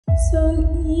So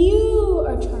you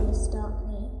are trying to stop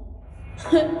me.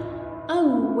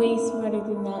 I'm way smarter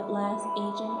than that last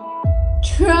agent.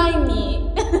 Try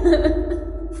me.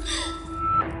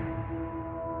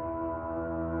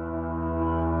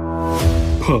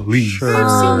 Police. No.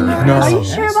 Are you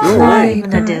sure about that? Not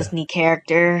even a Disney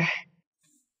character.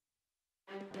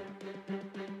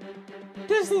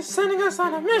 Disney's sending us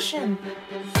on a mission.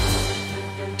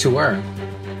 To where?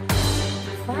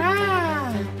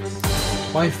 France.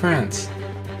 Why France?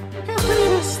 Guess we need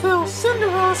to steal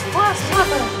Cinderella's last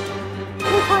supper.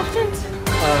 Any questions?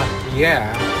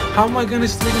 Yeah. How am I gonna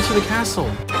sneak into the castle?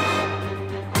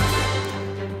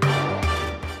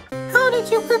 How did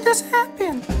you let this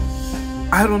happen?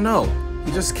 I don't know.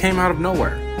 He just came out of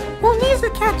nowhere. We'll need to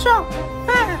catch up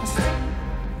fast.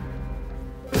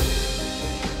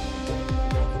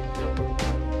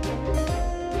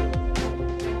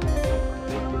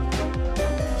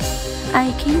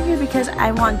 I came here because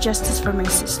I want justice for my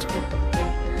sister.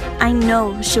 I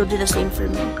know she'll do the same for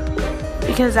me,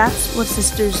 because that's what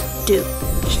sisters do.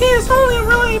 She is only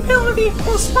reliability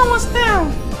will slow us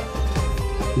down.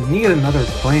 We need another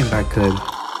plane that could...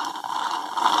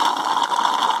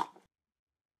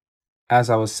 As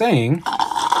I was saying...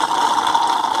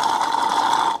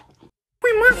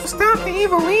 We must stop the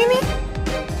evil lady.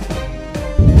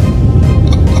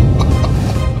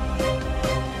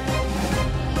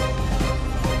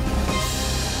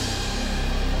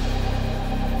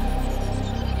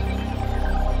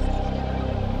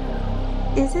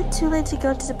 Is it too late to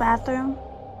go to the bathroom?